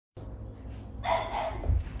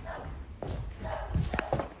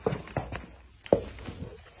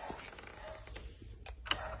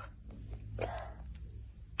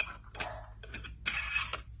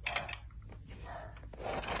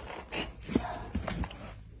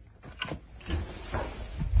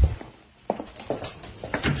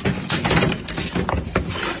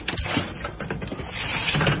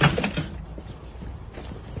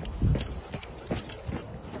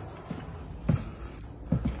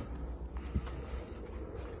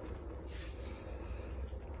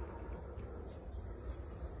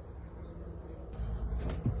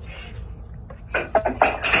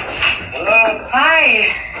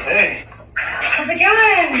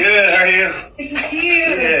Good to see you.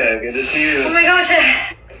 Yeah, good to see you. Oh my gosh,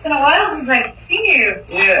 it's been a while since I've seen you.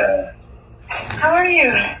 Yeah. How are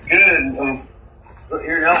you? Good.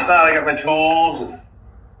 Here outside, I got my tools and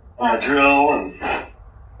my drill and.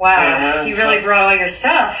 Wow, you really brought all your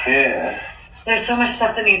stuff. Yeah. There's so much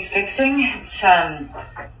stuff that needs fixing. It's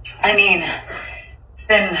I mean, it's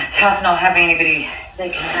been tough not having anybody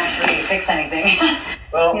that can actually fix anything.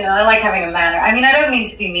 Well, you know, I like having a manner. I mean, I don't mean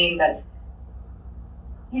to be mean, but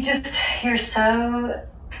you're so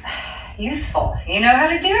useful. You know how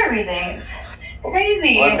to do everything. It's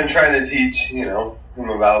crazy. Well, I've been trying to teach, him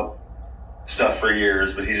about stuff for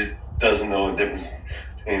years, but he just doesn't know the difference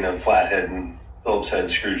between a flathead and Phillips head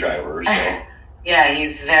screwdriver. So. Yeah,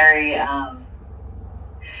 he's very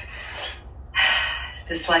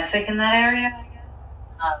dyslexic in that area, I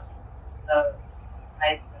guess. So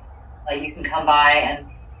nice, like you can come by and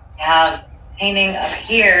have painting up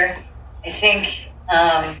here. I think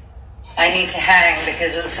I need to hang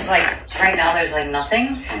because it's just like right now there's like nothing.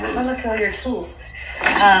 Mm-hmm. Oh, look at all your tools.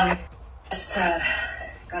 Just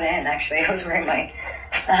got in actually. I was wearing my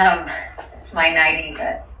my nightie,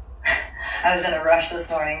 but I was in a rush this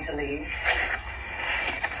morning to leave.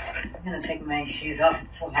 I'm gonna take my shoes off.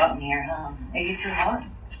 It's so hot in here, huh? Are you too hot?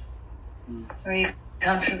 Are you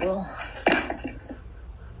comfortable?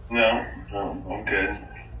 No, I'm good.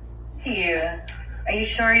 Are you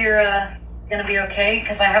sure you're gonna be okay?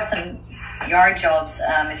 Because I have some yard jobs.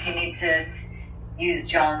 If you need to use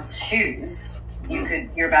John's shoes,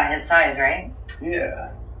 you're about his size, right?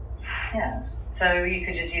 Yeah. Yeah. So you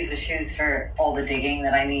could just use the shoes for all the digging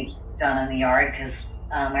that I need done in the yard because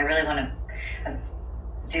I really want to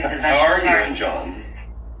do the vegetable. How are you and John?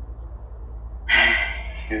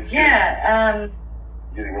 Yeah.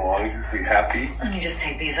 Getting along? Are you happy? Let me just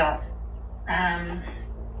take these off.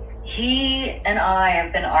 He and I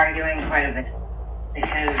have been arguing quite a bit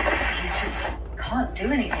because he's just can't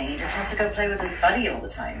do anything. He just wants to go play with his buddy all the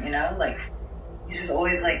time, like he's just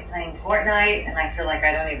always like playing Fortnite and I feel like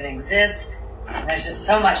I don't even exist. And there's just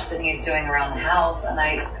so much that he's doing around the house and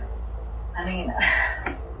I mean,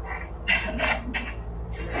 I don't know.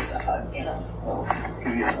 Just wants a hug, Oh,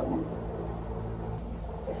 give you something.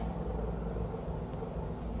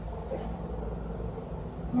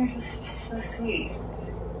 You're just so sweet.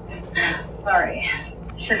 Sorry.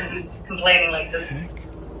 I shouldn't be complaining like this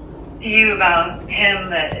to you about him,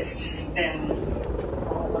 but it's just been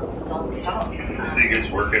non-stop. They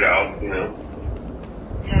just work it out,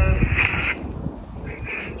 So,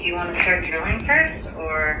 do you want to start drilling first,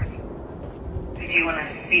 or do you want to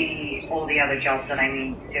see all the other jobs that I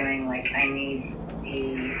need doing? Like, I need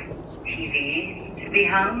the TV to be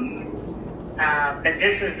hung. But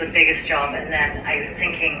this is the biggest job, and then I was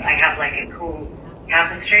thinking I have like a cool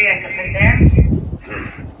tapestry I could put there.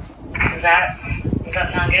 Does that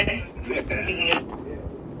sound good? Yeah.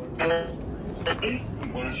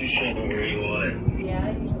 Why don't you show me where you want it?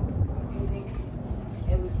 Yeah, do you think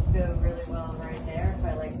it would go really well right there if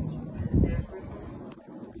I like put it there for a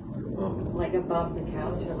second? Like above the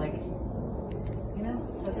couch or like,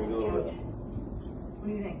 what's the couch? What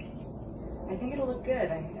do you think? I think it'll look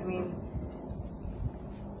good. I mean,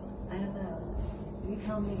 I don't know. You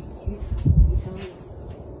tell me. You tell me.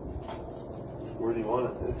 Where do you want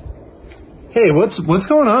it? Hey, what's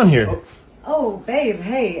going on here? Oh, babe.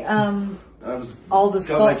 Hey. I was all the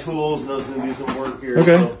got my spots. tools and I was going to do some work here.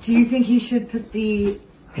 Okay. So. Do you think he should put the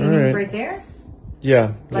painting right there?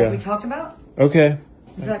 Yeah. Like we talked about? Okay.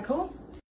 Is that cool?